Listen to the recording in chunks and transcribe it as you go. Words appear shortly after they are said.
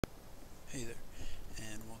Hey there,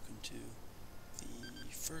 and welcome to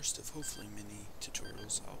the first of hopefully many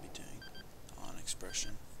tutorials I'll be doing on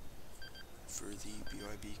expression for the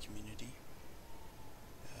ByB community.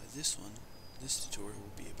 This tutorial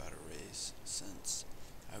will be about arrays, since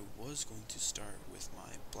I was going to start with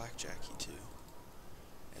my blackjacky 2.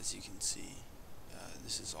 As you can see,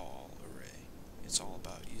 this is all array. It's all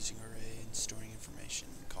about using array and storing information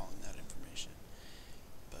and calling that information.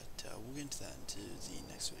 But we'll get into that into the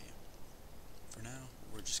next video. For now,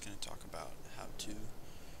 we're just going to talk about how to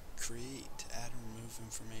create, add, and remove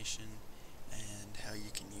information, and how you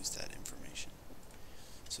can use that information.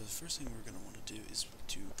 So the first thing we're going to want to do is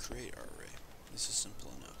to create our array. This is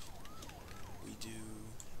simple enough. We do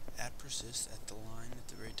add persist at the line at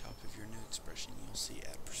the very top of your new expression. You'll see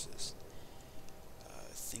add persist.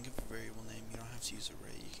 Think of a variable name. You don't have to use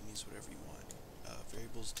array. You can use whatever you want.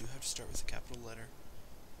 Variables do have to start with a capital letter,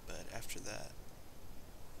 but after that,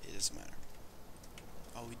 it doesn't matter.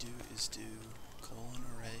 All we do is do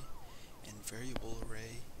 :array, and variable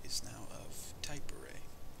array is now of type array.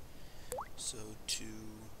 So to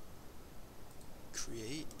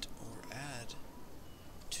create or add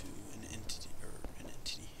to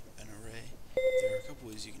an array, there are a couple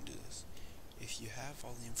ways you can do this. If you have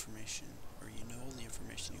all the information, or you know all the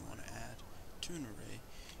information you want to add to an array,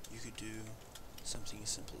 you could do something as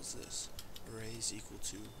simple as this: array is equal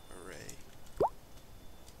to array.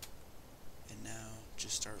 And now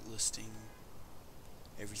just start listing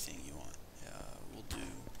everything you want. We'll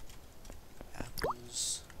do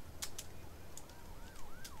apples,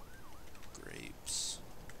 grapes,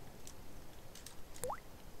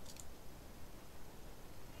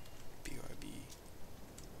 ByB,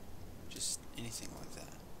 just anything like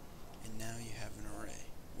that. And now you have an array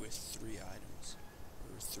with 3 items,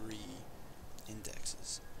 or 3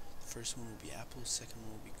 indexes. The first one will be apples, second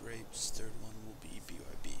one will be grapes, third one will be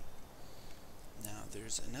ByB. Now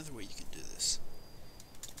there's another way you can do this.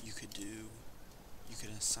 You could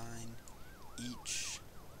assign each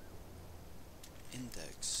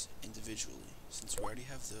index individually. Since we already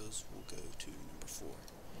have those, we'll go to number 4.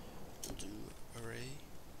 We'll do array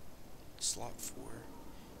slot 4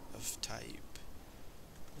 of type,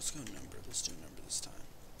 let's go number, let's do number this time,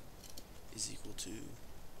 is equal to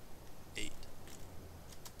 8.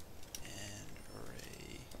 And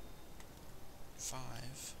array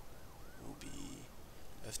 5 will be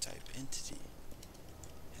of type entity,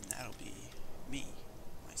 and that'll be me,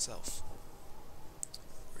 myself,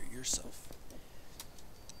 or yourself.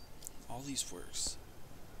 All these works.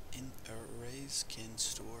 Arrays can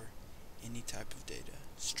store any type of data: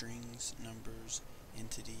 strings, numbers,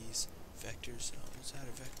 entities, vectors. Oh, let's add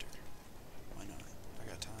a vector. Why not? I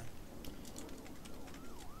got time.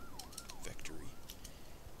 Vectory.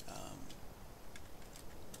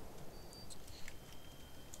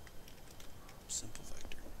 Simple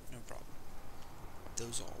vector, no problem.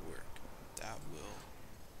 Those all work. That will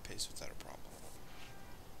paste without a problem.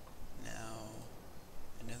 Now,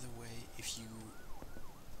 another way, if you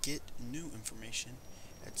get new information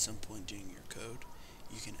at some point during your code,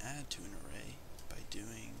 you can add to an array by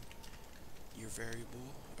doing your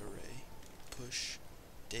variable array push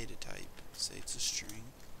data type, say it's a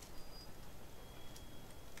string,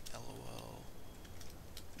 LOL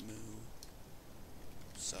moo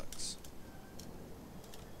sucks.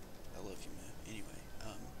 I love you, man. Anyway,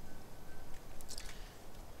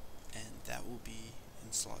 and that will be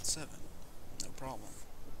in slot 7, no problem.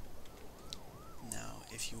 Now,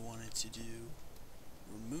 if you wanted to do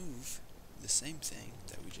remove the same thing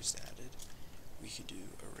that we just added, we could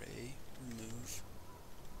do array remove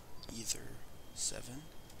either 7,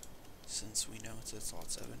 since we know it's at slot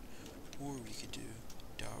 7, or we could do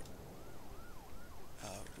dot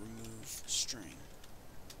remove string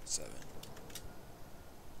 7.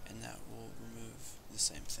 And that will remove the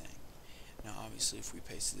same thing. Now obviously if we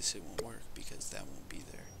paste this, it won't work because that won't be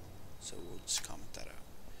there, so we'll just comment that out.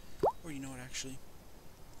 Or you know what, actually,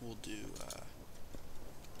 we'll do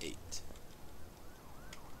 8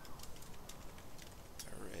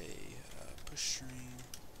 array push string,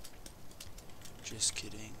 just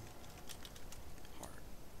kidding, heart,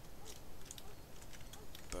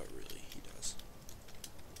 but really he does.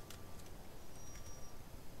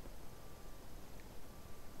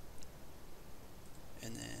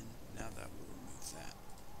 And then, now that will remove that.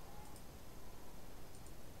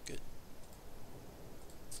 Good.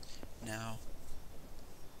 Now,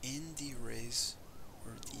 in the arrays,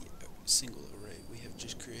 or the single array we have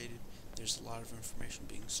just created, there's a lot of information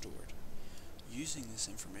being stored. Using this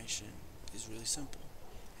information is really simple,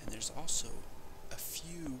 and there's also a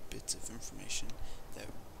few bits of information that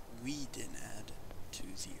we didn't add to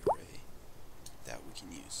the array that we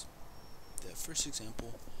can use. the first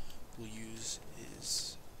example we'll use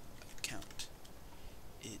is count.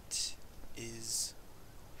 It is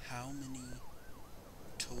how many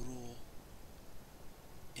total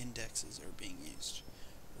indexes are being used.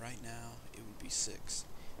 Right now it would be 6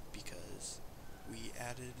 because we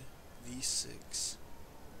added these 6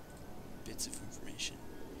 bits of information.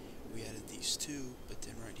 We added these 2, but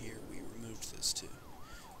then right here we removed those 2.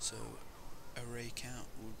 So array count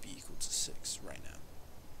would be equal to 6 right now.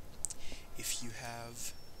 If you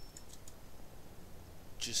have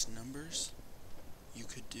just numbers, you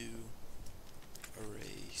could do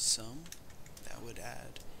array sum. That would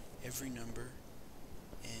add every number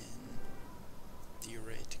in the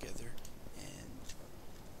array together, and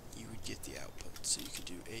you would get the output. So you could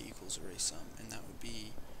do a equals array sum, and that would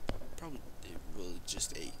be probably, well,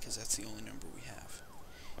 just 8, because that's the only number we have.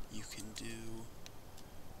 You can do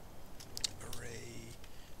array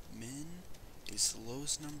min is the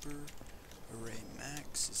lowest number, array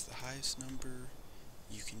max is the highest number.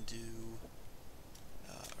 You can do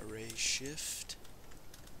array shift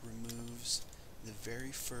removes the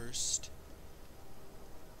very first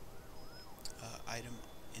item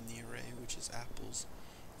in the array, which is apples,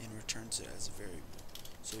 and returns it as a variable.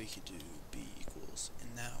 So you could do b equals,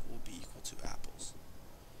 and that will be equal to apples.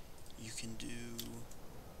 You can do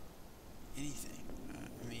anything.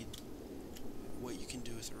 I mean, what you can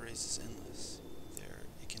do with arrays is endless.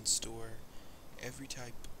 It can store every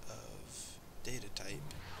type of data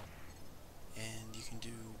type, and you can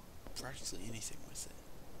do practically anything with it.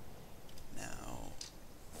 Now,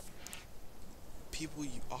 people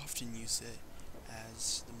often use it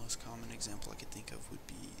as the most common example I could think of would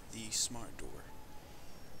be the smart door,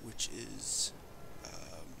 which is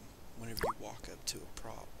whenever you walk up to a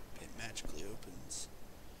prop, it magically opens,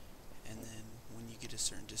 and then when you get a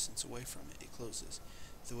certain distance away from it, it closes.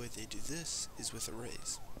 The way they do this is with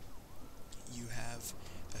arrays. You have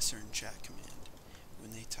a certain chat command.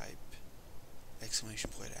 When they type exclamation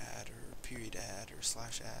point add or period add or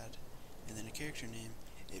slash add and then a character name,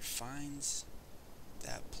 it finds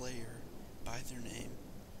that player by their name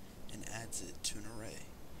and adds it to an array.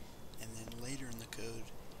 And then later in the code,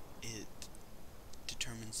 it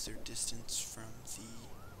determines their distance from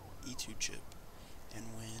the E2 chip, and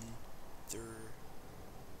when their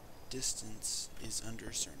distance is under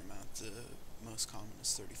a certain amount, the most common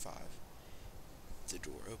is 35, the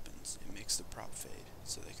door opens. It makes the prop fade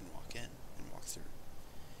so they can walk in and walk through.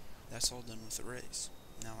 That's all done with arrays.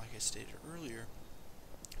 Now, like I stated earlier,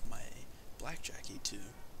 my blackjack E2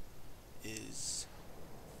 is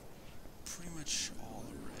pretty much all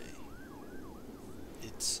array.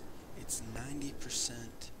 It's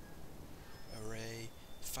 90% array,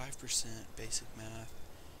 5% basic math,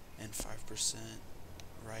 and 5%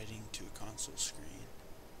 writing to a console screen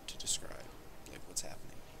to describe like what's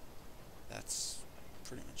happening. That's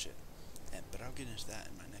pretty much it. But I'll get into that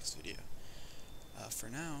in my next video. For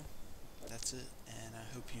now, that's it, and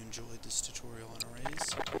I hope you enjoyed this tutorial on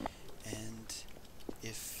arrays. And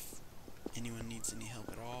if anyone needs any help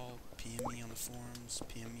at all, PM me on the forums,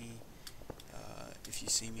 PM me if you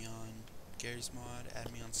see me on Gary's Mod,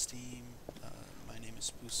 add me on Steam. My name is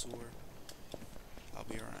Spoofzor. I'll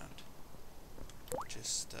be around.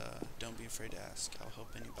 Just don't be afraid to ask. I'll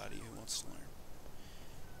help anybody who wants to learn.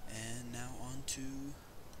 And now on to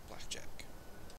blackjack.